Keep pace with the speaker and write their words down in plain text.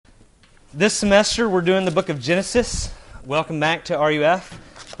This semester, we're doing the book of Genesis. Welcome back to RUF.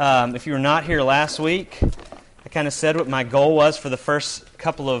 If you were not here last week, I kind of said what my goal was for the first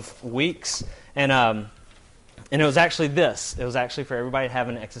couple of weeks, and it was actually this. It was actually for everybody to have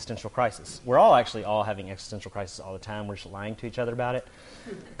an existential crisis. We're all having existential crisis all the time. We're just lying to each other about it.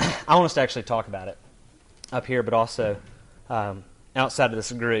 I want us to actually talk about it up here, but also outside of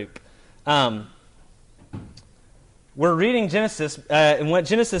this group. We're reading Genesis, and what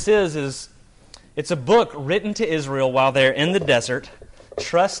Genesis is it's a book written to Israel while they're in the desert,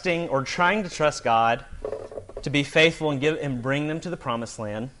 trusting or trying to trust God to be faithful and bring them to the promised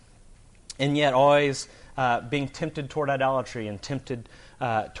land, and yet always being tempted toward idolatry and tempted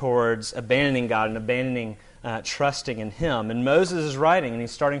towards abandoning God and abandoning trusting in Him. And Moses is writing, and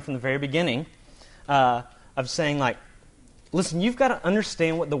he's starting from the very beginning of saying, like, listen, you've got to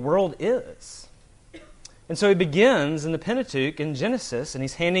understand what the world is. And so he begins in the Pentateuch in Genesis, and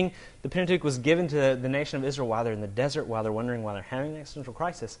the Pentateuch was given to the nation of Israel while they're in the desert, while they're wondering, while they're having an existential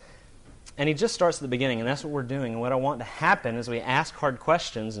crisis. And he just starts at the beginning, and that's what we're doing. And what I want to happen as we ask hard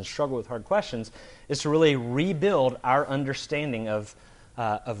questions and struggle with hard questions is to really rebuild our understanding of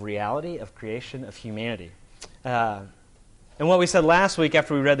reality, of creation, of humanity. And what we said last week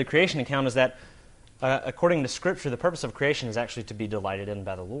after we read the creation account is that, according to Scripture, the purpose of creation is actually to be delighted in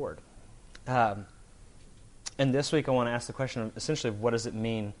by the Lord. And this week I want to ask the question of, essentially, of what does it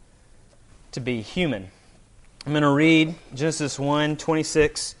mean to be human? I'm going to read Genesis 1,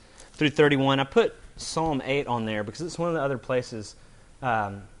 26 through 31. I put Psalm 8 on there because it's one of the other places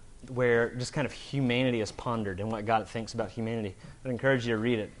where just kind of humanity is pondered and what God thinks about humanity. I'd encourage you to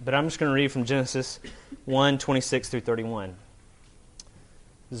read it. But I'm just going to read from Genesis 1, 26 through 31.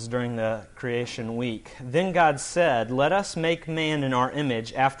 This is during the creation week. Then God said, "Let us make man in our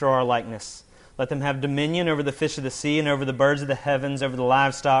image, after our likeness. Let them have dominion over the fish of the sea and over the birds of the heavens, over the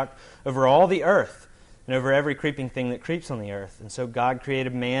livestock, over all the earth, and over every creeping thing that creeps on the earth." And so God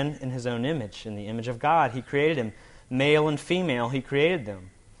created man in His own image. In the image of God He created him. Male and female He created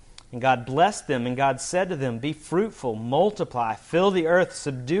them. And God blessed them, and God said to them, "Be fruitful, multiply, fill the earth,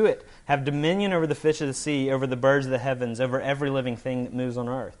 subdue it, have dominion over the fish of the sea, over the birds of the heavens, over every living thing that moves on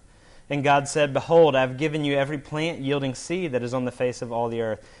earth." And God said, "Behold, I have given you every plant yielding seed that is on the face of all the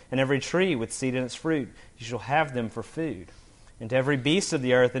earth, and every tree with seed in its fruit. You shall have them for food. And to every beast of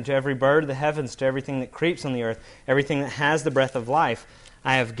the earth, and to every bird of the heavens, to everything that creeps on the earth, everything that has the breath of life,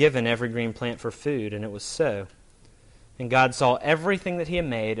 I have given every green plant for food." And it was so. And God saw everything that He had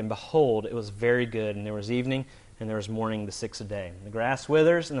made, and behold, it was very good. And there was evening, and there was morning, the sixth day. And the grass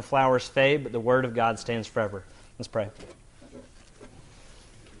withers, and the flowers fade, but the word of God stands forever. Let's pray.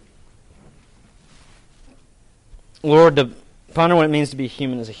 Lord, to ponder what it means to be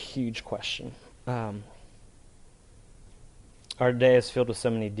human is a huge question. Our day is filled with so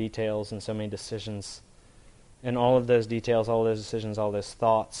many details and so many decisions. And all of those details, all of those decisions, all those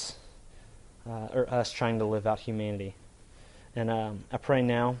thoughts are us trying to live out humanity. And I pray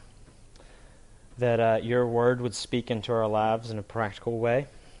now that Your Word would speak into our lives in a practical way,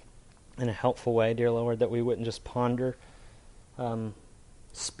 in a helpful way, dear Lord, that we wouldn't just ponder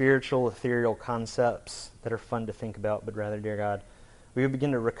spiritual, ethereal concepts that are fun to think about, but rather, dear God, we would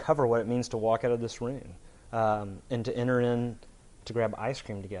begin to recover what it means to walk out of this room and to enter in to grab ice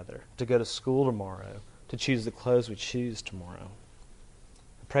cream together, to go to school tomorrow, to choose the clothes we choose tomorrow.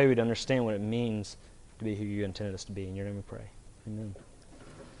 I pray we'd understand what it means to be who You intended us to be. In Your name we pray.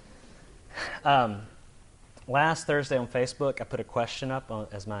 Amen. Last Thursday on Facebook, I put a question up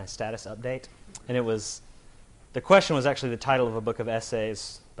as my status update, and the question was actually the title of a book of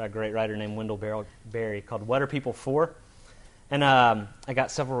essays by a great writer named Wendell Berry called "What Are People For?" And I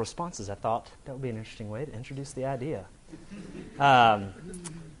got several responses. I thought that would be an interesting way to introduce the idea.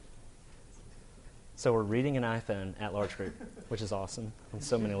 So we're reading an iPhone at large group, which is awesome on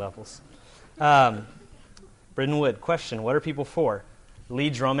so many levels. Britton Wood, question, what are people for? Lee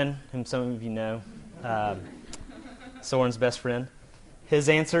Drummond, whom some of you know, Soren's best friend, his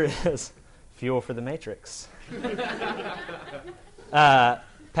answer is fuel for the Matrix.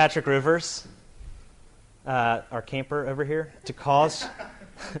 Patrick Rivers, our camper over here, to cause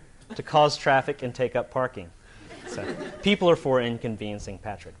traffic and take up parking. So people are for inconveniencing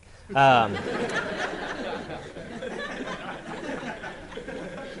Patrick. I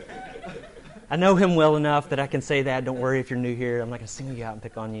know him well enough that I can say that. Don't worry if you're new here. I'm not going to single you out and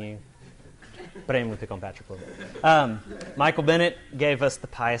pick on you. But I am going to pick on Patrick a little bit. Michael Bennett gave us the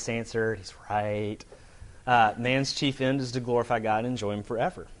pious answer. He's right. Man's chief end is to glorify God and enjoy Him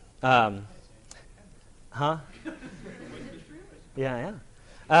forever. Yeah.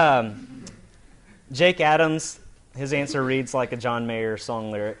 Jake Adams His answer reads like a John Mayer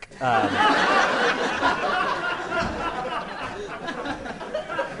song lyric.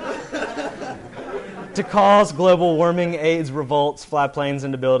 To cause global warming, AIDS, revolts, fly planes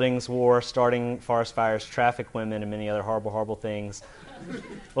into buildings, war, starting forest fires, traffic women, and many other horrible, horrible things.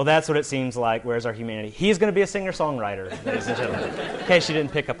 Well, that's what it seems like. Where's our humanity? He's going to be a singer-songwriter, ladies and gentlemen, in case you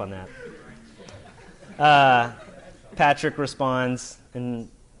didn't pick up on that. Patrick responds in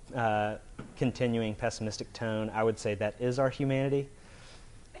continuing pessimistic tone. I would say that is our humanity.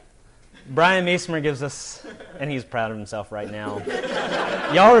 Brian Meismer gives us, and he's proud of himself right now.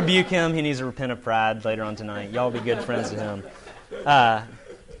 Y'all rebuke him. He needs to repent of pride later on tonight. Y'all be good friends with him. But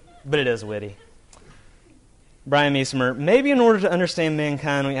it is witty. Brian Meismer, maybe in order to understand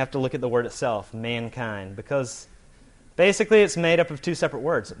mankind, we have to look at the word itself, mankind, because basically it's made up of two separate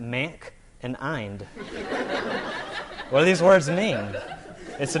words, mank and eind. What do these words mean?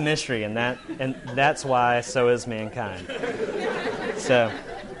 It's a mystery, and that's why so is mankind. So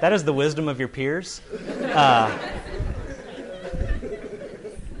that is the wisdom of your peers.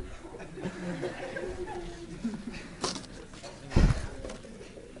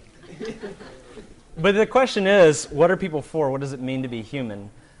 But the question is, what are people for? What does it mean to be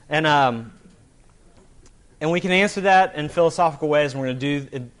human? And we can answer that in philosophical ways, and we're going to do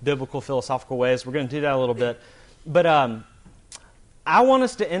it in biblical philosophical ways. We're going to do that a little bit. But I want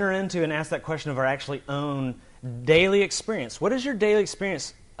us to enter into and ask that question of our actually own daily experience. What is your daily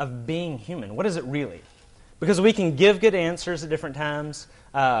experience of being human? What is it really? Because we can give good answers at different times,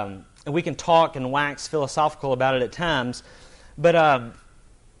 and we can talk and wax philosophical about it at times, but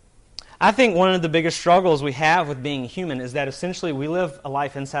I think one of the biggest struggles we have with being human is that essentially we live a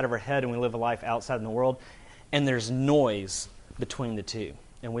life inside of our head and we live a life outside in the world, and there's noise between the two,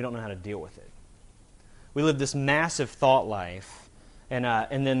 and we don't know how to deal with it. We live this massive thought life, and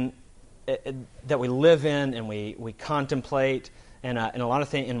then that we live in, and we contemplate, and a lot of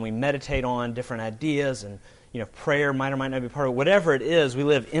things, and we meditate on different ideas, and prayer might or might not be part of it. Whatever it is, we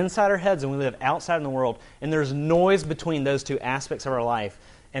live inside our heads and we live outside in the world, and there's noise between those two aspects of our life,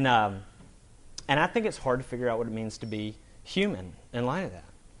 and I think it's hard to figure out what it means to be human in light of that.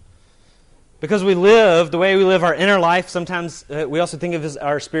 Because the way we live our inner life, sometimes we also think of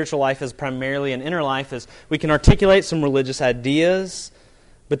our spiritual life as primarily an inner life, as we can articulate some religious ideas,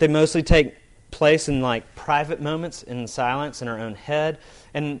 but they mostly take place in private moments in silence in our own head.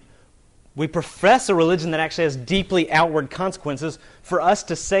 And we profess a religion that actually has deeply outward consequences. For us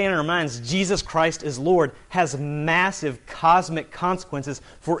to say in our minds, Jesus Christ is Lord, has massive cosmic consequences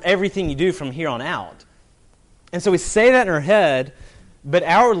for everything you do from here on out. And so we say that in our head, but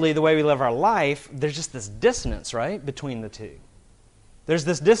outwardly, the way we live our life, there's just this dissonance, right, between the two. There's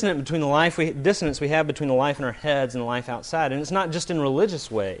this dissonance between dissonance we have between the life in our heads and the life outside, and it's not just in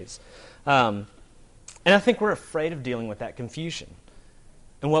religious ways. And I think we're afraid of dealing with that confusion.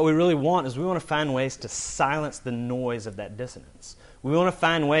 And what we really want is we want to find ways to silence the noise of that dissonance. We want to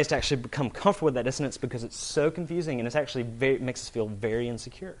find ways to actually become comfortable with that dissonance because it's so confusing and it makes us feel very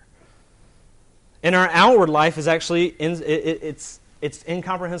insecure. And our outward life is actually, it's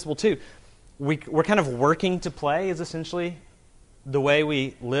incomprehensible too. We're kind of working to play is essentially the way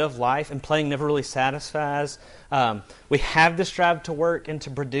we live life, and playing never really satisfies. We have this drive to work and to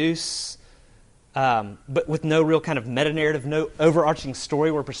produce, but with no real kind of meta-narrative, no overarching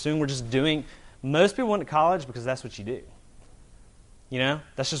story we're pursuing. We're just doing. Most people went to college because that's what you do.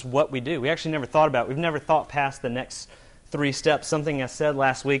 That's just what we do. We actually never thought about it. We've never thought past the next 3 steps. Something I said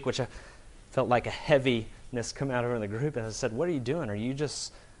last week, which I felt like a heaviness come out over the group, and I said, what are you doing? Are you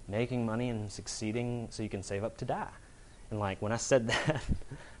just making money and succeeding so you can save up to die? And when I said that,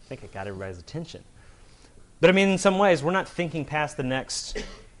 I think it got everybody's attention. But in some ways, we're not thinking past the next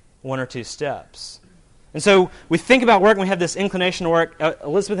 1 or 2 steps. And so we think about work, and we have this inclination to work.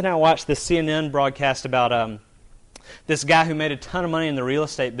 Elizabeth and I watched this CNN broadcast about this guy who made a ton of money in the real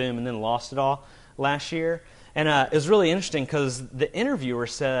estate boom and then lost it all last year. And it was really interesting because the interviewer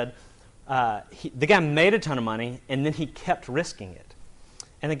said the guy made a ton of money, and then he kept risking it.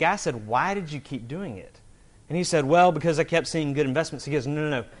 And the guy said, why did you keep doing it? And he said, well, because I kept seeing good investments. He goes,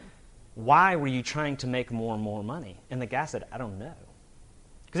 no. Why were you trying to make more and more money? And the guy said, I don't know.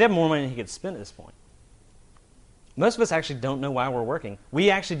 Because he had more money than he could spend at this point. Most of us actually don't know why we're working. We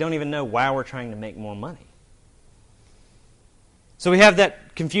actually don't even know why we're trying to make more money. So we have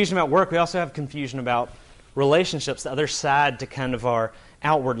that confusion about work. We also have confusion about relationships, the other side to kind of our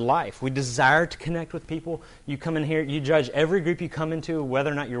outward life. We desire to connect with people. You come in here, you judge every group you come into,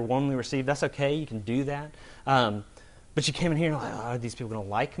 whether or not you're warmly received. That's okay, you can do that. But you came in here and you're like, are these people going to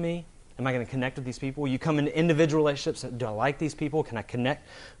like me? Am I going to connect with these people? You come into individual relationships. Do I like these people? Can I connect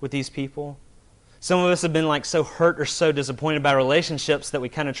with these people? Some of us have been like so hurt or so disappointed by relationships that we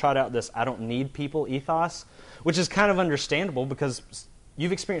kind of trot out this I don't need people ethos, which is kind of understandable because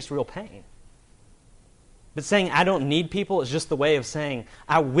you've experienced real pain. But saying I don't need people is just the way of saying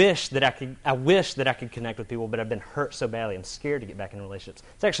I wish that I could connect with people, but I've been hurt so badly I'm scared to get back in relationships.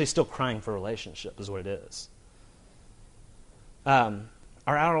 It's actually still crying for a relationship is what it is.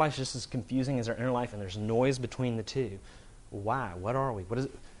 Our outer life is just as confusing as our inner life, and there's noise between the two. Why? What are we? What is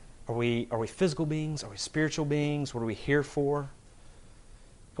it? Are we physical beings? Are we spiritual beings? What are we here for?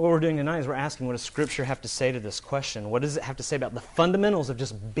 What we're doing tonight is we're asking, what does Scripture have to say to this question? What does it have to say about the fundamentals of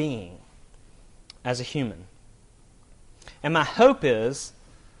just being as a human? And my hope is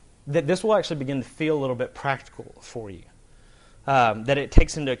that this will actually begin to feel a little bit practical for you. That it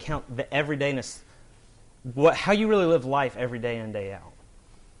takes into account the everydayness, how you really live life every day in and day out.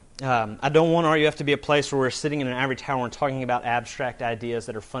 I don't want RUF to be a place where we're sitting in an ivory tower and talking about abstract ideas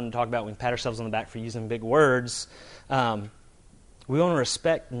that are fun to talk about. We can pat ourselves on the back for using big words. We want to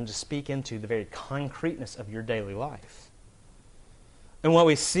respect and to speak into the very concreteness of your daily life. And what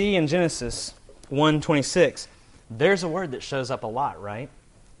we see in Genesis 1:26, there's a word that shows up a lot, right?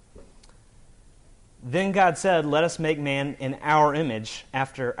 Then God said, let us make man in our image,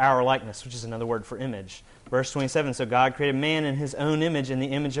 after our likeness, which is another word for image. Verse 27, so God created man in his own image, in the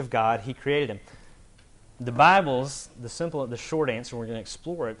image of God he created him. The Bible's, the short answer, we're going to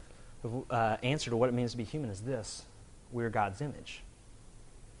explore it, answer to what it means to be human is this: we're God's image.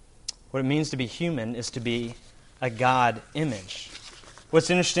 What it means to be human is to be a God image. What's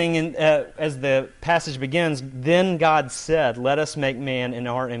interesting, as the passage begins, then God said, let us make man in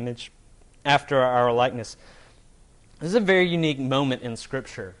our image, after our likeness. This is a very unique moment in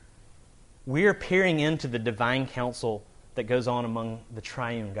Scripture. We are peering into the divine counsel that goes on among the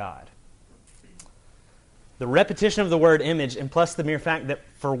triune God. The repetition of the word image, and plus the mere fact that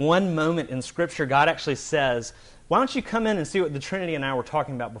for one moment in Scripture, God actually says, why don't you come in and see what the Trinity and I were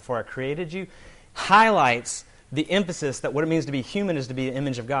talking about before I created you, highlights the emphasis that what it means to be human is to be the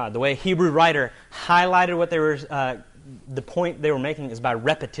image of God. The way a Hebrew writer highlighted what they were, the point they were making is by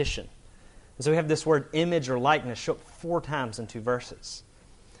repetition. And so we have this word image or likeness show up 4 times in 2 verses.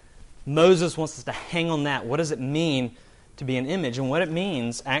 Moses wants us to hang on that. What does it mean to be an image? And what it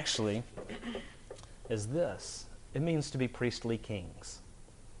means, actually, is this. It means to be priestly kings.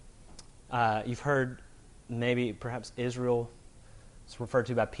 You've heard perhaps Israel is referred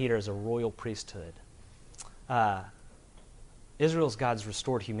to by Peter as a royal priesthood. Israel's God's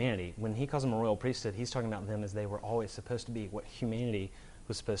restored humanity. When he calls them a royal priesthood, he's talking about them as they were always supposed to be, what humanity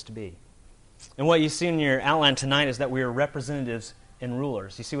was supposed to be. And what you see in your outline tonight is that we are representatives and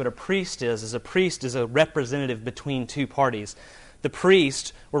rulers. You see what a priest is a priest is a representative between 2 parties. The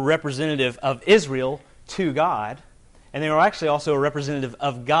priests were representative of Israel to God, and they were actually also a representative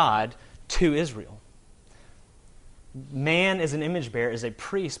of God to Israel. Man as an image bearer is a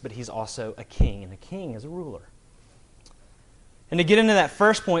priest, but he's also a king, and a king is a ruler. And to get into that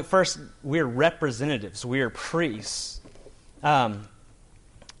first point, first, we're representatives. We are priests.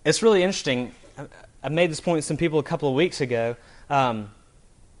 It's really interesting. I made this point to some people a couple of weeks ago.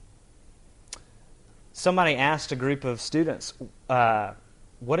 Somebody asked a group of students,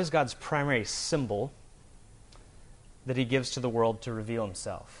 what is God's primary symbol that he gives to the world to reveal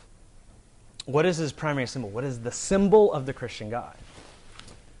himself? What is his primary symbol? What is the symbol of the Christian God?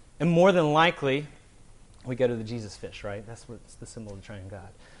 And more than likely, we go to the Jesus fish, right? That's what's the symbol of the triune God.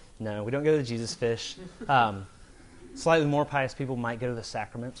 No, we don't go to the Jesus fish. Slightly more pious people might go to the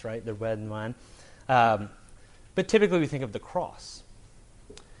sacraments, right? Their bread and wine. But typically we think of the cross.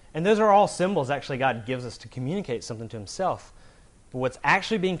 And those are all symbols actually God gives us to communicate something to himself. But what's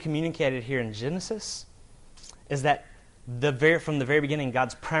actually being communicated here in Genesis is that from the very beginning,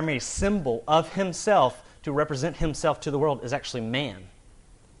 God's primary symbol of himself to represent himself to the world is actually man.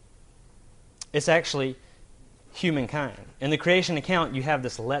 It's actually humankind. In the creation account, you have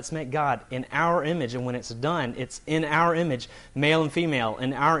this let's make God in our image, and when it's done, it's in our image, male and female,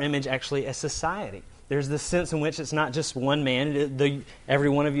 in our image actually a society. There's this sense in which it's not just one man, every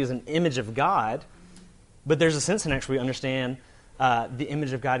one of you is an image of God, but there's a sense in which we understand the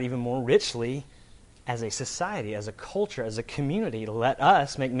image of God even more richly as a society, as a culture, as a community. Let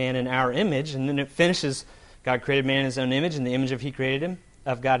us make man in our image, and then it finishes, God created man in his own image, in the image of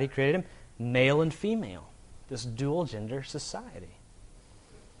God he created him, male and female. This dual gender society.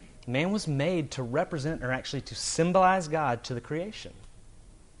 Man was made to represent, or actually to symbolize God to the creation.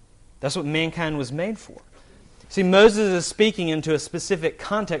 That's what mankind was made for. See, Moses is speaking into a specific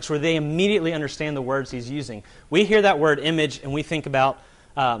context where they immediately understand the words he's using. We hear that word image and we think about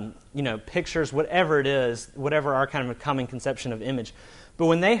pictures, whatever it is, whatever our kind of common conception of image. But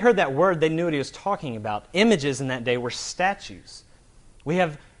when they heard that word, they knew what he was talking about. Images in that day were statues. We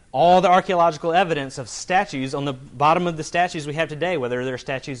have all the archaeological evidence of statues. On the bottom of the statues we have today, whether they're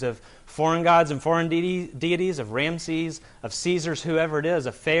statues of foreign gods and foreign deities, of Ramses, of Caesars, whoever it is,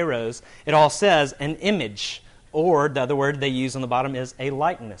 of pharaohs, it all says an image, or the other word they use on the bottom is a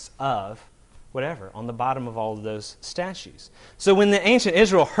likeness of whatever, on the bottom of all of those statues. So when the ancient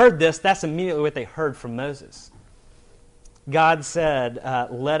Israel heard this, that's immediately what they heard from Moses. God said,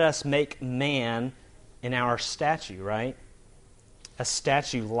 let us make man in our statue, right? A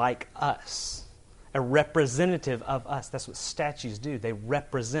statue like us, a representative of us. That's what statues do. They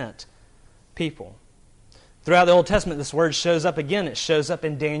represent people. Throughout the Old Testament, this word shows up again. It shows up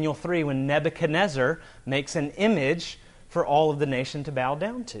in Daniel 3 when Nebuchadnezzar makes an image for all of the nation to bow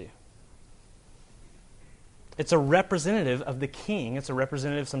down to. It's a representative of the king. It's a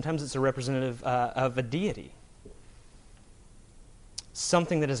representative, sometimes it's a representative of a deity.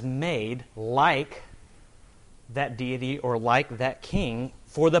 Something that is made like that deity or like that king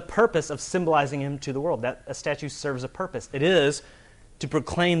for the purpose of symbolizing him to the world. That a statue serves a purpose. It is to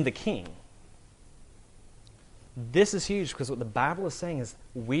proclaim the king. This is huge because what the Bible is saying is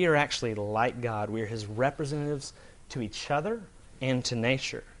we are actually like God. We are his representatives to each other and to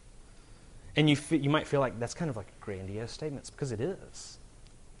nature. And you might feel like that's kind of like a grandiose statement. It's because it is.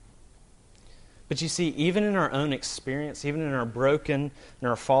 But you see, even in our own experience, even in our broken, in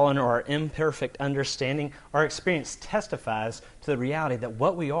our fallen, or our imperfect understanding, our experience testifies to the reality that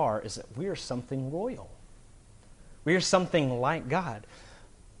what we are is that we are something royal. We are something like God.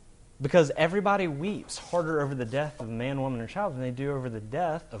 Because everybody weeps harder over the death of a man, woman, or child than they do over the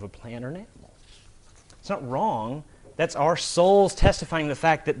death of a plant or an animal. It's not wrong. That's our souls testifying to the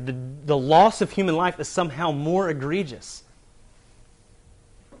fact that the loss of human life is somehow more egregious.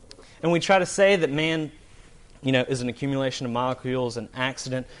 And we try to say that man, is an accumulation of molecules, an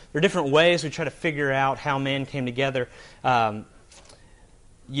accident. There are different ways we try to figure out how man came together. Again,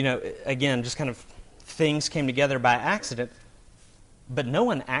 just kind of things came together by accident. But no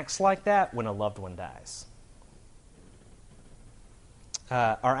one acts like that when a loved one dies.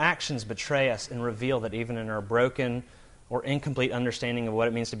 Our actions betray us and reveal that even in our broken or incomplete understanding of what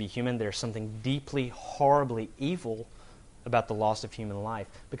it means to be human, there's something deeply, horribly evil about the loss of human life,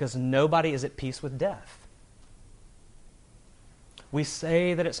 because nobody is at peace with death. We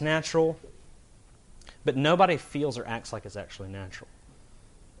say that it's natural, but nobody feels or acts like it's actually natural.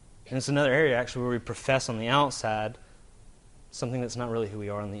 And it's another area actually where we profess on the outside something that's not really who we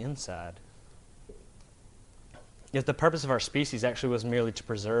are on the inside. If the purpose of our species actually was merely to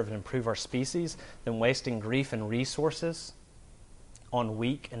preserve and improve our species, then wasting grief and resources on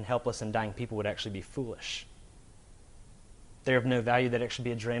weak and helpless and dying people would actually be foolish. They're of no value. They'd actually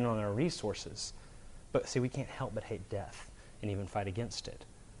be a drain on our resources. But see, we can't help but hate death and even fight against it,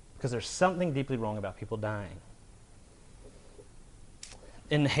 because there's something deeply wrong about people dying.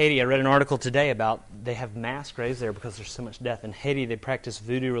 In Haiti, I read an article today about they have mass graves there because there's so much death. In Haiti, they practice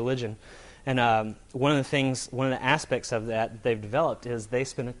voodoo religion. And one of the aspects of that they've developed is they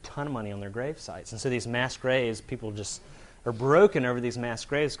spend a ton of money on their grave sites. And so these mass graves, people just are broken over these mass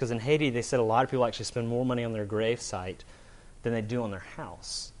graves, because in Haiti, they said a lot of people actually spend more money on their grave site than they do on their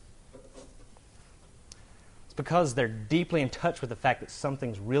house. It's because they're deeply in touch with the fact that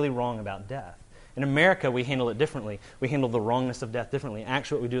something's really wrong about death. In America, we handle it differently. We handle the wrongness of death differently.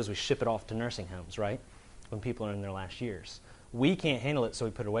 Actually, what we do is we ship it off to nursing homes, right? When people are in their last years. We can't handle it, so we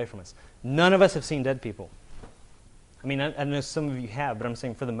put it away from us. None of us have seen dead people. I mean, I know some of you have, but I'm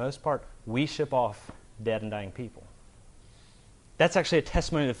saying for the most part, we ship off dead and dying people. That's actually a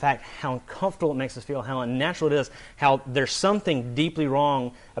testimony to the fact how uncomfortable it makes us feel, how unnatural it is, how there's something deeply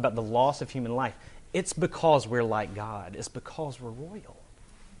wrong about the loss of human life. It's because we're like God. It's because we're royal.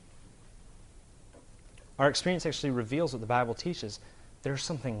 Our experience actually reveals what the Bible teaches. There's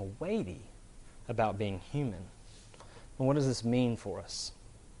something weighty about being human. And what does this mean for us?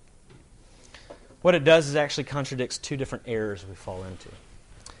 What it does is actually contradicts two different errors we fall into.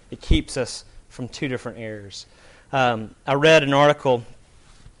 It keeps us from two different errors. I read an article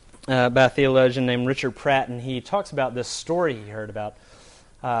by a theologian named Richard Pratt, and he talks about this story he heard about.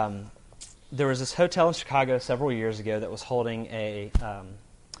 There was this hotel in Chicago several years ago that was holding a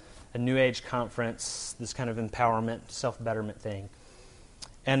New Age conference, this kind of empowerment, self-betterment thing.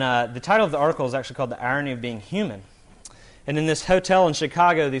 And the title of the article is actually called The Irony of Being Human. And in this hotel in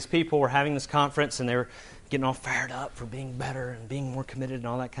Chicago, these people were having this conference, and they were getting all fired up for being better and being more committed and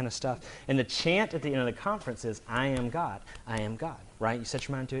all that kind of stuff. And the chant at the end of the conference is, I am God, I am God, right? You set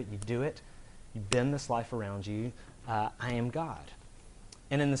your mind to it, you do it, you bend this life around you, I am God.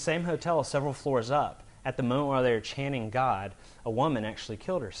 And in the same hotel, several floors up, at the moment while they were chanting God, a woman actually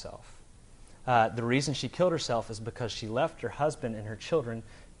killed herself. The reason she killed herself is because she left her husband and her children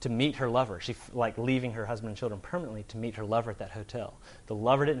to meet her lover. She leaving her husband and children permanently to meet her lover at that hotel. The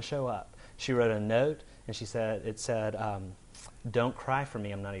lover didn't show up. She wrote a note, and it said, "Don't cry for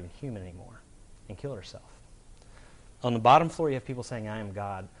me, I'm not even human anymore," and killed herself. On the bottom floor, you have people saying, "I am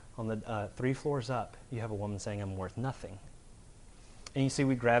God." On the 3 floors up, you have a woman saying, "I'm worth nothing." And you see,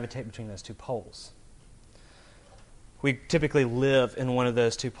 we gravitate between those two poles. We typically live in one of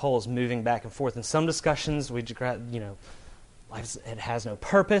those two poles, moving back and forth. In some discussions, life it has no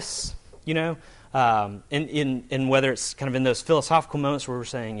purpose, and whether it's kind of in those philosophical moments where we're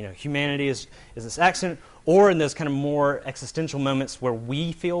saying, humanity is this accident, or in those kind of more existential moments where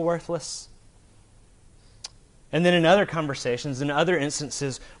we feel worthless. And then in other conversations, in other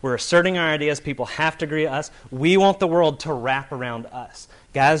instances, we're asserting our ideas, people have to agree with us. We want the world to wrap around us.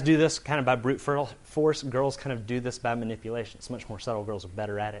 Guys do this kind of by brute force. Girls kind of do this by manipulation. It's much more subtle. Girls are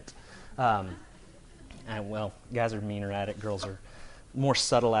better at it. Guys are meaner at it. Girls are more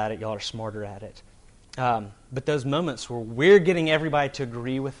subtle at it. Y'all are smarter at it. But those moments where we're getting everybody to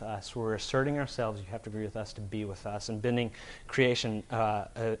agree with us, where we're asserting ourselves, you have to agree with us to be with us, and bending creation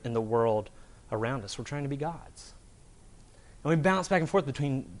in the world around us. We're trying to be gods. And we bounce back and forth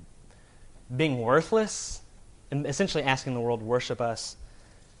between being worthless and essentially asking the world to worship us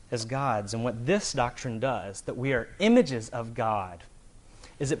as gods. And what this doctrine does, that we are images of God,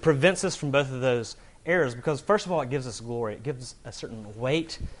 is it prevents us from both of those errors because, first of all, it gives us glory. It gives a certain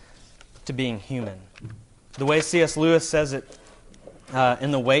weight to being human. The way C.S. Lewis says it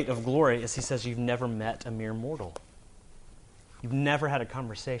in The Weight of Glory is he says, you've never met a mere mortal. You've never had a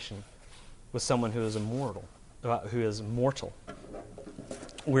conversation with someone who is immortal, who is mortal.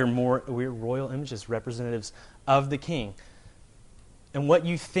 We're royal images, representatives of the King. And what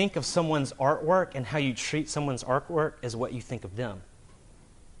you think of someone's artwork and how you treat someone's artwork is what you think of them.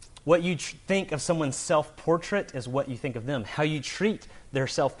 What you think of someone's self-portrait is what you think of them. How you treat their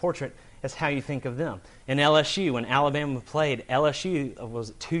self-portrait is how you think of them. In LSU, when Alabama played, LSU,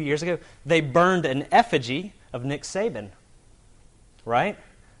 was it 2 years ago, they burned an effigy of Nick Saban. Right?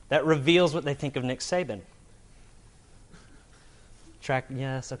 That reveals what they think of Nick Saban.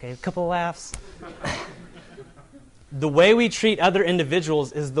 Yes, okay, a couple of laughs. The way we treat other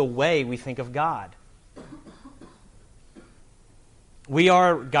individuals is the way we think of God. We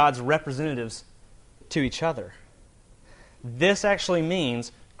are God's representatives to each other. This actually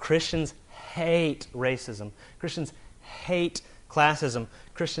means Christians hate racism. Christians hate classism.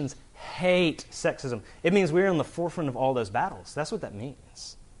 Christians hate sexism. It means we're on the forefront of all those battles. That's what that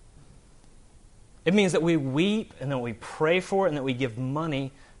means. It means that we weep and that we pray for it and that we give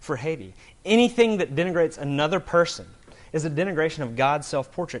money for Haiti. Anything that denigrates another person is a denigration of God's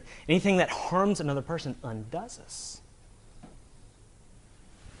self-portrait. Anything that harms another person undoes us.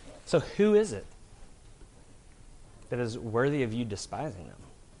 So who is it that is worthy of you despising them?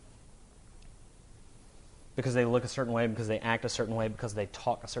 Because they look a certain way, because they act a certain way, because they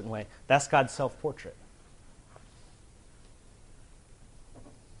talk a certain way. That's God's self-portrait.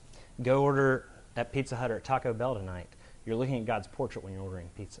 Go order at Pizza Hut or at Taco Bell tonight. You're looking at God's portrait when you're ordering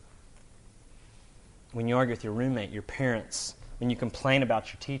pizza. When you argue with your roommate, your parents, when you complain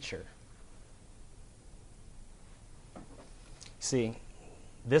about your teacher. See,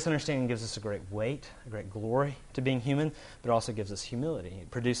 this understanding gives us a great weight, a great glory to being human, but it also gives us humility.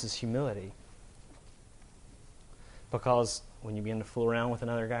 It produces humility. Because when you begin to fool around with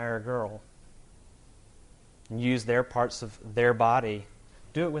another guy or a girl, and use their parts of their body,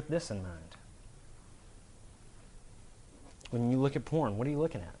 do it with this in mind. When you look at porn, what are you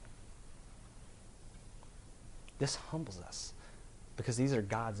looking at? This humbles us because these are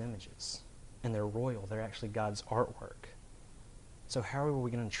God's images and they're royal. They're actually God's artwork. So how are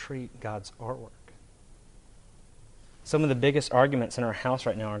we going to treat God's artwork? Some of the biggest arguments in our house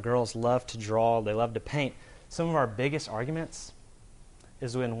right now, our girls love to draw, they love to paint. Some of our biggest arguments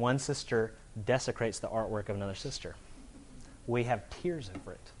is when one sister desecrates the artwork of another sister. We have tears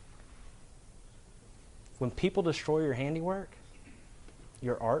over it. When people destroy your handiwork,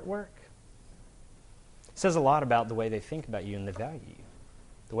 your artwork, it says a lot about the way they think about you and they value you.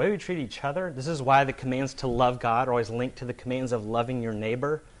 The way we treat each other, this is why the commands to love God are always linked to the commands of loving your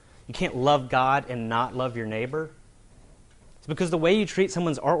neighbor. You can't love God and not love your neighbor. It's because the way you treat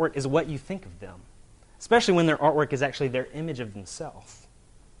someone's artwork is what you think of them, especially when their artwork is actually their image of themselves.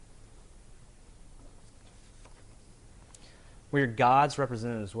 We are God's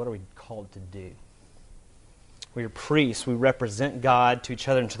representatives. What are we called to do? We are priests. We represent God to each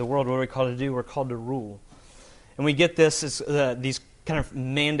other and to the world. What are we called to do? We're called to rule. And we get this as these kind of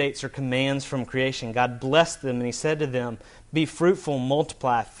mandates or commands from creation. God blessed them, and he said to them, "Be fruitful,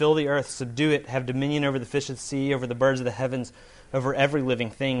 multiply, fill the earth, subdue it, have dominion over the fish of the sea, over the birds of the heavens, over every living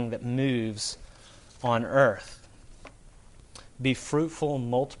thing that moves on earth." Be fruitful,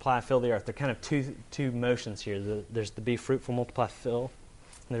 multiply, fill the earth. They're kind of two motions here. There's the be fruitful, multiply, fill,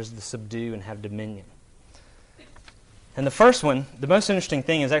 and there's the subdue and have dominion. And the first one, the most interesting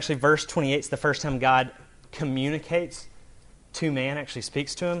thing is actually verse 28 is the first time God communicates to man, actually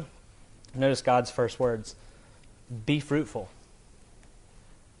speaks to him. Notice God's first words, be fruitful.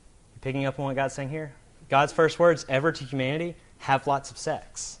 You picking up on what God's saying here? God's first words ever to humanity, have lots of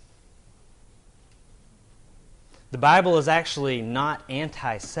sex. The Bible is actually not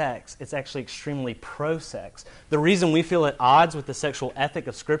anti-sex. It's actually extremely pro-sex. The reason we feel at odds with the sexual ethic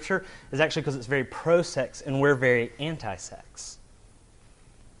of Scripture is actually because it's very pro-sex and we're very anti-sex.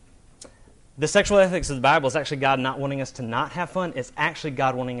 The sexual ethics of the Bible is actually God not wanting us to not have fun. It's actually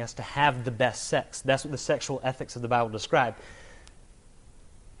God wanting us to have the best sex. That's what the sexual ethics of the Bible describe.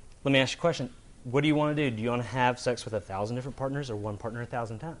 Let me ask you a question. What do you want to do? Do you want to have sex with 1,000 different partners or one partner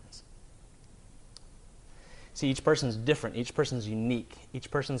 1,000 times? See, each person's different. Each person's unique.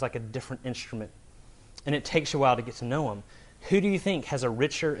 Each person's like a different instrument. And it takes you a while to get to know them. Who do you think has a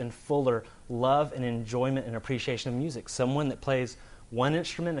richer and fuller love and enjoyment and appreciation of music? Someone that plays one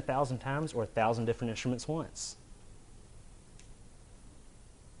instrument 1,000 times or 1,000 different instruments once?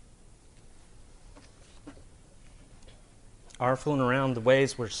 Are fooling around the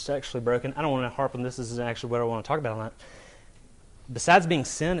ways we're sexually broken. I don't want to harp on this. This isn't actually what I want to talk about on that. Besides being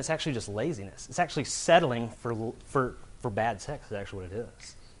sin, it's actually just laziness. It's actually settling for bad sex is actually what it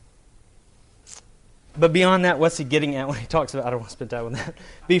is. But beyond that, what's he getting at when he talks about, I don't want to spend time on that.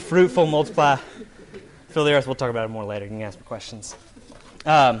 Be fruitful, multiply, fill the earth. We'll talk about it more later. You can ask me questions.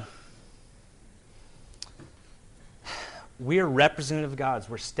 We are representative gods.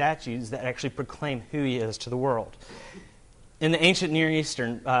 We're statues that actually proclaim who he is to the world. In the ancient Near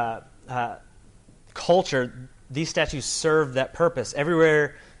Eastern culture, these statues served that purpose.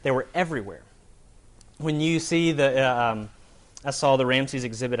 Everywhere, they were everywhere. When you see I saw the Ramses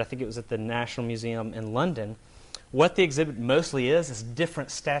exhibit, I think it was at the National Museum in London. What the exhibit mostly is different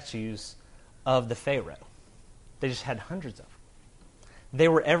statues of the Pharaoh. They just had hundreds of them. They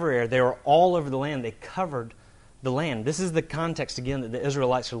were everywhere. They were all over the land. They covered the land. This is the context, again, that the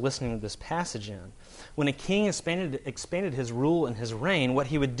Israelites are listening to this passage in. When a king expanded his rule and his reign, what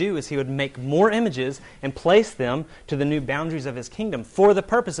he would do is he would make more images and place them to the new boundaries of his kingdom for the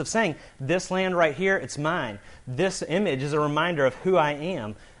purpose of saying, this land right here, it's mine. This image is a reminder of who I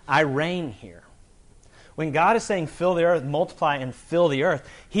am. I reign here. When God is saying, fill the earth, multiply and fill the earth,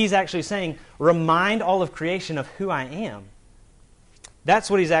 he's actually saying, remind all of creation of who I am. That's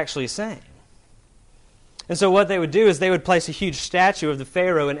what he's actually saying. And so what they would do is they would place a huge statue of the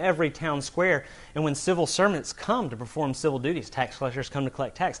Pharaoh in every town square. And when civil servants come to perform civil duties, tax collectors come to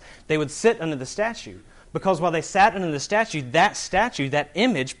collect tax, they would sit under the statue. Because while they sat under the statue, that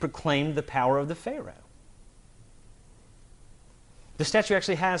image proclaimed the power of the Pharaoh. The statue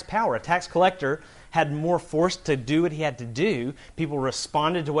actually has power. A tax collector had more force to do what he had to do. People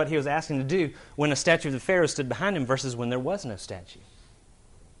responded to what he was asking to do when a statue of the Pharaoh stood behind him versus when there was no statue.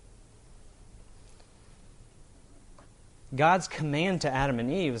 God's command to Adam and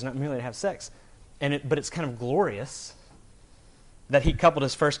Eve is not merely to have sex, but it's kind of glorious that he coupled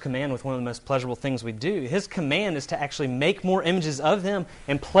his first command with one of the most pleasurable things we do. His command is to actually make more images of him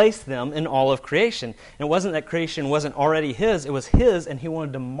and place them in all of creation. And it wasn't that creation wasn't already his, it was his, and he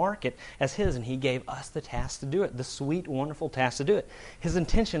wanted to mark it as his, and he gave us the task to do it, the sweet, wonderful task to do it. His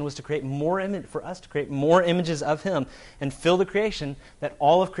intention was to create for us to create more images of him and fill the creation that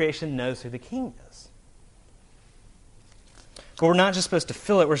all of creation knows who the King is. But we're not just supposed to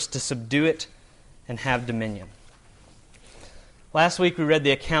fill it, we're supposed to subdue it and have dominion. Last week we read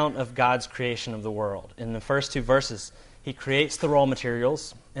the account of God's creation of the world. In the first two verses, he creates the raw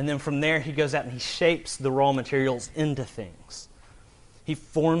materials, and then from there he goes out and he shapes the raw materials into things. He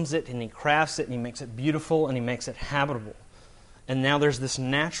forms it and he crafts it and he makes it beautiful and he makes it habitable. And now there's this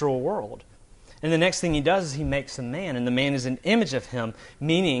natural world. And the next thing he does is he makes a man, and the man is an image of him,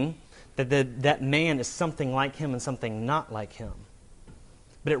 meaning that man is something like him and something not like him.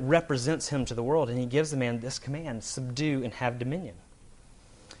 But it represents him to the world, and he gives the man this command, subdue and have dominion.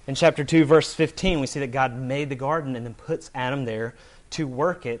 In chapter 2, verse 15, we see that God made the garden and then puts Adam there to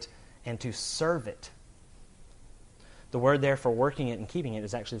work it and to serve it. The word there for working it and keeping it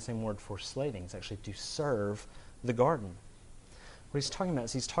is actually the same word for slaving. It's actually to serve the garden. What he's talking about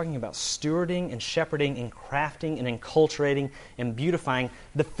is he's talking about stewarding and shepherding and crafting and enculturating and beautifying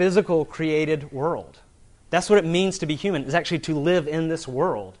the physical created world. That's what it means to be human, is actually to live in this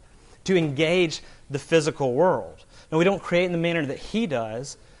world, to engage the physical world. Now, we don't create in the manner that He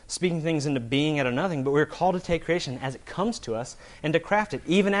does, speaking things into being out of nothing, but we're called to take creation as it comes to us and to craft it.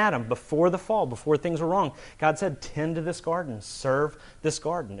 Even Adam, before the fall, before things were wrong, God said, tend to this garden, serve this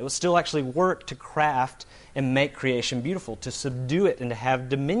garden. It was still actually work to craft and make creation beautiful, to subdue it and to have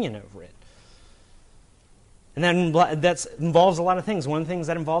dominion over it. And that involves a lot of things. One of the things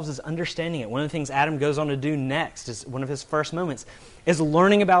that involves is understanding it. One of the things Adam goes on to do next, is one of his first moments, is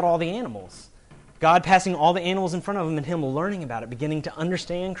learning about all the animals. God passing all the animals in front of him and him learning about it, beginning to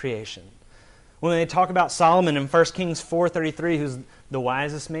understand creation. When they talk about Solomon in 1 Kings 4:33, who's the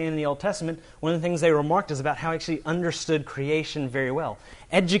wisest man in the Old Testament, one of the things they remarked is about how he actually understood creation very well.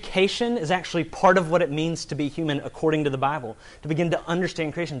 Education is actually part of what it means to be human according to the Bible, to begin to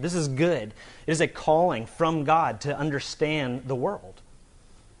understand creation. This is good. It is a calling from God to understand the world.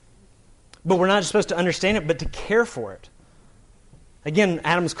 But we're not just supposed to understand it, but to care for it. Again,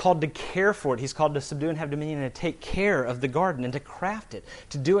 Adam's called to care for it. He's called to subdue and have dominion and to take care of the garden and to craft it,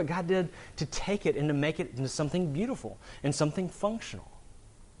 to do what God did, to take it and to make it into something beautiful and something functional.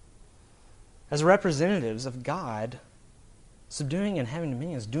 As representatives of God, subduing and having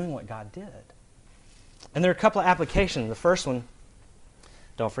dominion is doing what God did. And there are a couple of applications. The first one,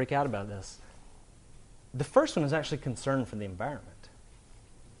 don't freak out about this. The first one is actually concern for the environment.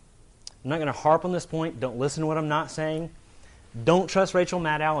 I'm not going to harp on this point. Don't listen to what I'm not saying. Don't trust Rachel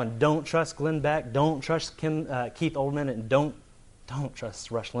Maddow, and don't trust Glenn Beck. Don't trust Keith Oldman, and don't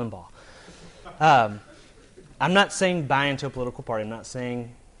trust Rush Limbaugh. I'm not saying buy into a political party. I'm not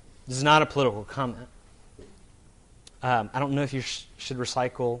saying this is not a political comment. I don't know if you should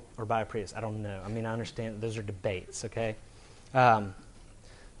recycle or buy a Prius. I don't know. I mean, I understand those are debates, okay?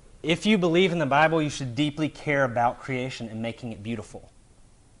 If you believe in the Bible, you should deeply care about creation and making it beautiful.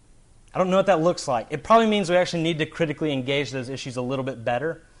 I don't know what that looks like. It probably means we actually need to critically engage those issues a little bit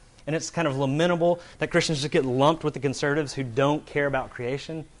better. And it's kind of lamentable that Christians just get lumped with the conservatives who don't care about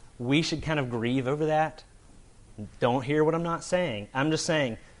creation. We should kind of grieve over that. Don't hear what I'm not saying. I'm just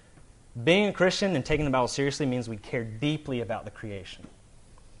saying being a Christian and taking the Bible seriously means we care deeply about the creation.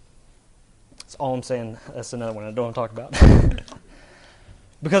 That's all I'm saying. That's another one I don't want to talk about.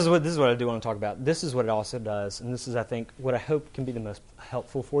 Because this is what I do want to talk about. This is what it also does, and this is, I think, what I hope can be the most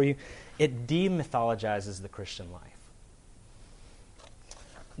helpful for you. It demythologizes the Christian life.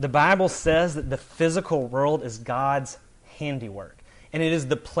 The Bible says that the physical world is God's handiwork, and it is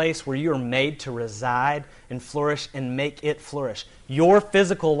the place where you are made to reside and flourish and make it flourish. Your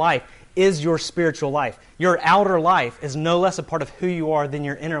physical life is your spiritual life. Your outer life is no less a part of who you are than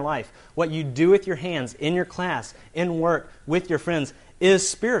your inner life. What you do with your hands, in your class, in work, with your friends, is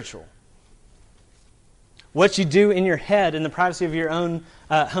spiritual. What you do in your head, in the privacy of your own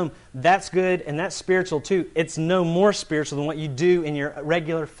home, that's good and that's spiritual too. It's no more spiritual than what you do in your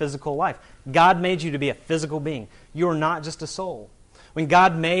regular physical life. God made you to be a physical being. You are not just a soul. When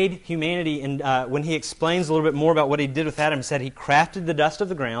God made humanity, and when He explains a little bit more about what He did with Adam, He said He crafted the dust of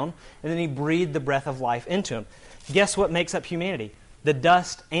the ground and then He breathed the breath of life into him. Guess what makes up humanity? The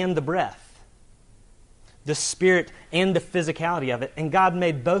dust and the breath. The spirit and the physicality of it, and God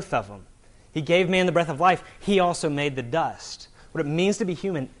made both of them. He gave man the breath of life. He also made the dust. What it means to be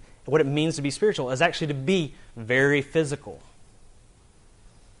human, what it means to be spiritual, is actually to be very physical.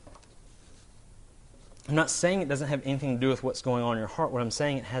 I'm not saying it doesn't have anything to do with what's going on in your heart. What I'm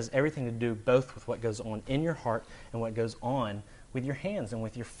saying, it has everything to do both with what goes on in your heart and what goes on with your hands and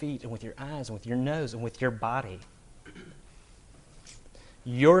with your feet and with your eyes and with your nose and with your body.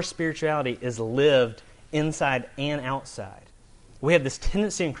 Your spirituality is lived inside and outside. We have this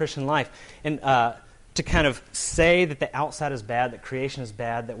tendency in Christian life and to kind of say that the outside is bad, that creation is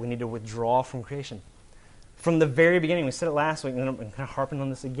bad, that we need to withdraw from creation. From the very beginning, we said it last week, and I'm kind of harping on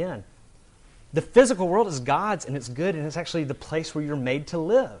this again. The physical world is God's, and it's good, and it's actually the place where you're made to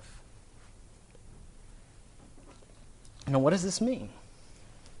live. Now, what does this mean?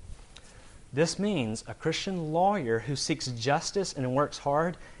 This means a Christian lawyer who seeks justice and works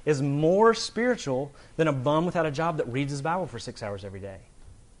hard is more spiritual than a bum without a job that reads his Bible for 6 hours every day.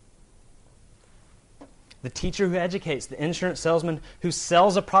 The teacher who educates, the insurance salesman who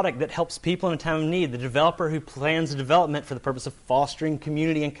sells a product that helps people in a time of need, the developer who plans a development for the purpose of fostering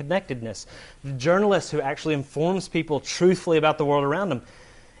community and connectedness, the journalist who actually informs people truthfully about the world around them.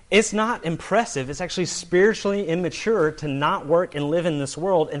 It's not impressive. It's actually spiritually immature to not work and live in this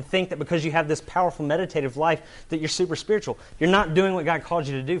world and think that because you have this powerful meditative life that you're super spiritual. You're not doing what God called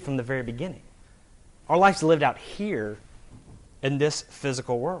you to do from the very beginning. Our life's lived out here in this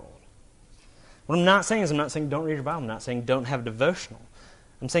physical world. What I'm not saying is I'm not saying don't read your Bible. I'm not saying don't have devotional.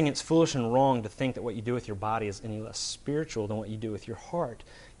 I'm saying it's foolish and wrong to think that what you do with your body is any less spiritual than what you do with your heart.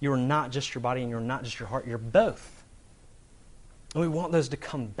 You're not just your body and you're not just your heart. You're both. And we want those to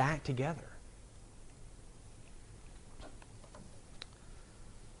come back together.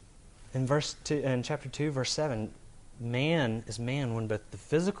 In chapter 2, verse 7, man is man when both the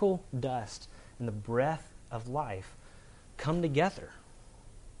physical dust and the breath of life come together.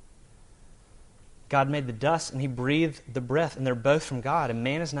 God made the dust and He breathed the breath, and they're both from God, and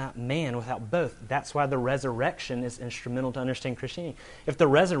man is not man without both. That's why the resurrection is instrumental to understand Christianity. If the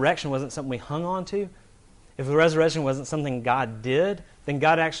resurrection wasn't something we hung on to, if the resurrection wasn't something God did, then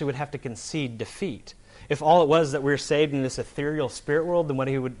God actually would have to concede defeat. If all it was that we were saved in this ethereal spirit world, then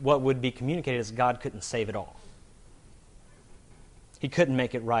what would be communicated is God couldn't save it all. He couldn't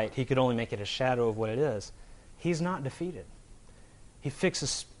make it right. He could only make it a shadow of what it is. He's not defeated. He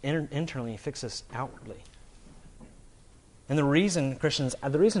fixes internally, He fixes outwardly. And the reason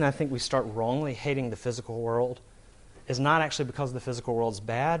I think we start wrongly hating the physical world is not actually because the physical world is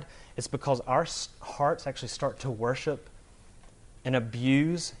bad. It's because our hearts actually start to worship and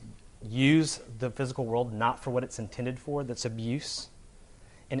use the physical world not for what it's intended for, that's abuse.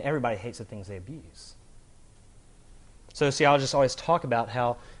 And everybody hates the things they abuse. Sociologists always talk about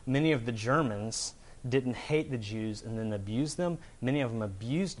how many of the Germans didn't hate the Jews and then abused them. Many of them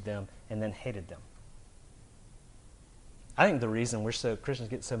abused them and then hated them. I think the reason Christians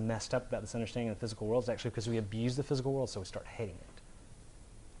get so messed up about this understanding of the physical world is actually because we abuse the physical world, so we start hating it.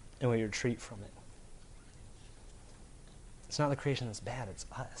 And we retreat from it. It's not the creation that's bad, it's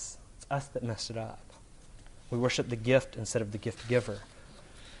us. It's us that messed it up. We worship the gift instead of the gift giver.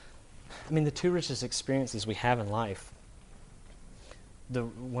 I mean, the two richest experiences we have in life,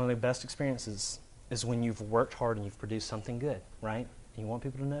 one of the best experiences is when you've worked hard and you've produced something good, right? And you want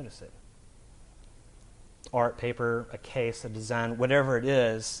people to notice it. Art, paper, a case, a design, whatever it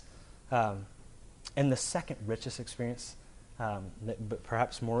is. And the second richest experience, but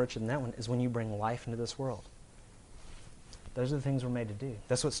perhaps more richer than that one, is when you bring life into this world. Those are the things we're made to do.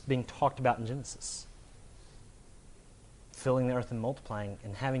 That's what's being talked about in Genesis. Filling the earth and multiplying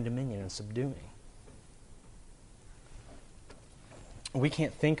and having dominion and subduing. We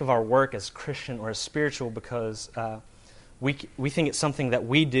can't think of our work as Christian or as spiritual because we think it's something that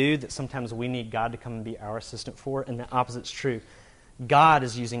we do that sometimes we need God to come and be our assistant for, and the opposite's true. God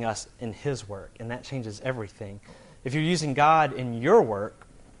is using us in His work, and that changes everything. If you're using God in your work,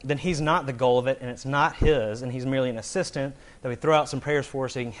 then He's not the goal of it, and it's not His, and He's merely an assistant that we throw out some prayers for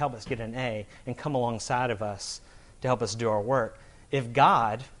so He can help us get an A and come alongside of us to help us do our work. If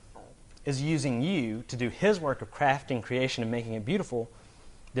God is using you to do His work of crafting creation and making it beautiful,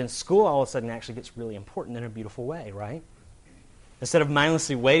 then school all of a sudden actually gets really important in a beautiful way, right? Instead of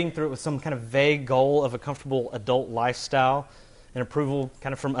mindlessly wading through it with some kind of vague goal of a comfortable adult lifestyle and approval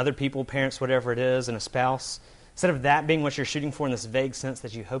kind of from other people, parents, whatever it is, and a spouse, instead of that being what you're shooting for in this vague sense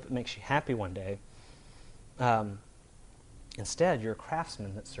that you hope it makes you happy one day, instead you're a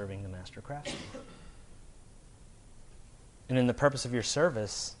craftsman that's serving the master craftsman. And then the purpose of your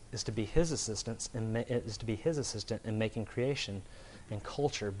service is to be His assistant in making creation and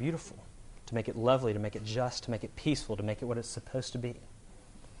culture beautiful, to make it lovely, to make it just, to make it peaceful, to make it what it's supposed to be.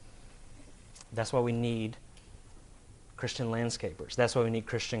 That's why we need Christian landscapers. That's why we need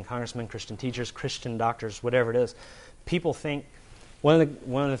Christian congressmen, Christian teachers, Christian doctors, whatever it is. People think one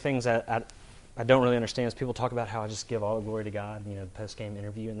of the things I don't really understand is people talk about how I just give all the glory to God, post-game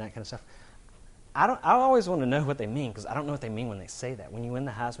interview and that kind of stuff. I always want to know what they mean, because I don't know what they mean when they say that. When you win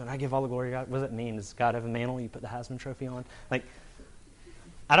the Heisman, I give all the glory to God. What does it mean? Does God have a mantle you put the Heisman trophy on? Like,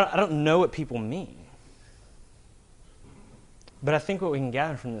 I don't know what people mean. But I think what we can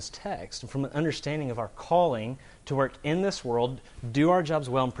gather from this text and from an understanding of our calling to work in this world, do our jobs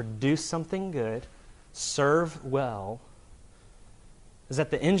well and produce something good, serve well, is that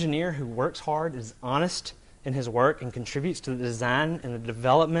the engineer who works hard, is honest in his work, and contributes to the design and the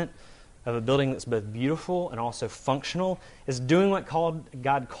development of a building that's both beautiful and also functional, is doing what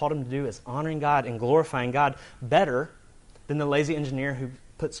God called him to do, is honoring God and glorifying God better than the lazy engineer who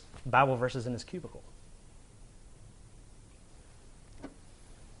puts Bible verses in his cubicle.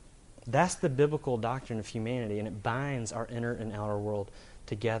 That's the biblical doctrine of humanity, and it binds our inner and outer world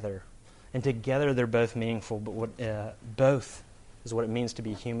together. And together they're both meaningful, but both is what it means to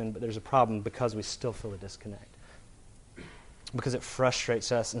be human, but there's a problem because we still feel a disconnect. Because it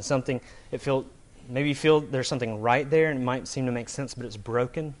frustrates us, and maybe you feel there's something right there, and it might seem to make sense, but it's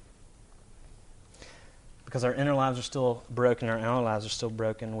broken. Because our inner lives are still broken, our outer lives are still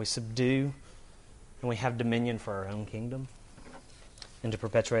broken. We subdue, and we have dominion for our own kingdom, and to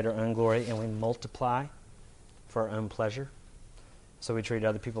perpetuate our own glory, and we multiply for our own pleasure. So we treat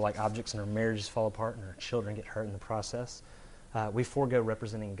other people like objects, and our marriages fall apart, and our children get hurt in the process. We forego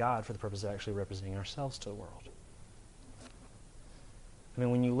representing God for the purpose of actually representing ourselves to the world. I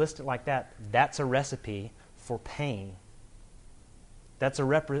mean, when you list it like that, that's a recipe for pain. That's a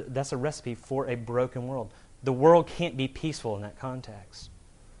recipe for a broken world. The world can't be peaceful in that context.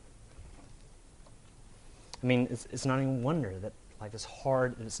 I mean, it's not even wonder that life is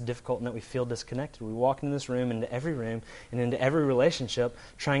hard and it's difficult and that we feel disconnected. We walk into this room, into every room, and into every relationship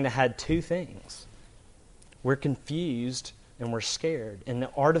trying to hide two things. We're confused and we're scared. And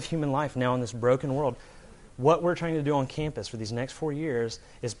the art of human life now in this broken world, what we're trying to do on campus for these next 4 years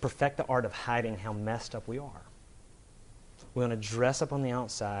is perfect the art of hiding how messed up we are. We want to dress up on the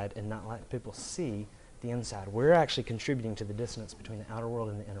outside and not let people see the inside. We're actually contributing to the dissonance between the outer world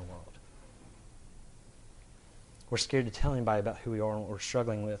and the inner world. We're scared to tell anybody about who we are and what we're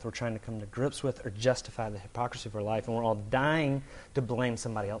struggling with. We're trying to come to grips with or justify the hypocrisy of our life, and we're all dying to blame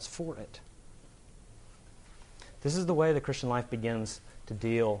somebody else for it. This is the way the Christian life begins to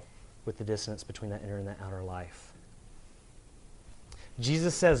deal with the dissonance between that inner and that outer life.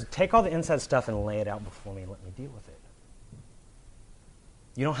 Jesus says, take all the inside stuff and lay it out before me and let me deal with it.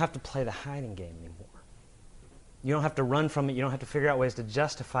 You don't have to play the hiding game anymore. You don't have to run from it. You don't have to figure out ways to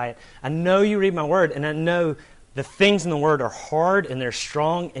justify it. I know you read my word, and I know the things in the word are hard and they're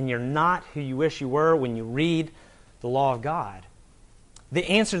strong, and you're not who you wish you were when you read the law of God. The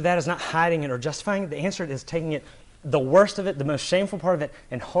answer to that is not hiding it or justifying it. The answer is taking it, the worst of it, the most shameful part of it,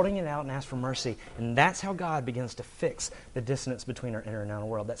 and holding it out and ask for mercy. And that's how God begins to fix the dissonance between our inner and outer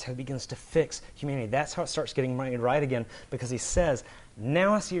world. That's how He begins to fix humanity. That's how it starts getting made right again, because He says,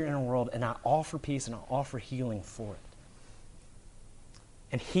 now I see your inner world, and I offer peace and I offer healing for it.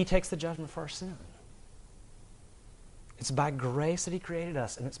 And He takes the judgment for our sin. It's by grace that He created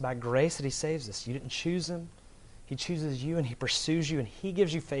us, and it's by grace that He saves us. You didn't choose Him. He chooses you, and He pursues you, and He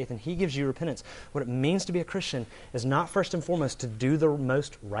gives you faith, and He gives you repentance. What it means to be a Christian is not first and foremost to do the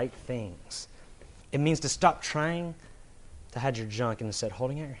most right things. It means to stop trying to hide your junk and instead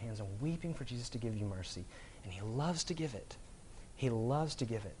holding out your hands and weeping for Jesus to give you mercy. And He loves to give it. He loves to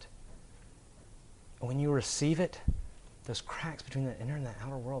give it. And when you receive it, those cracks between the inner and the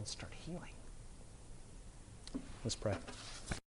outer world start healing. Let's pray.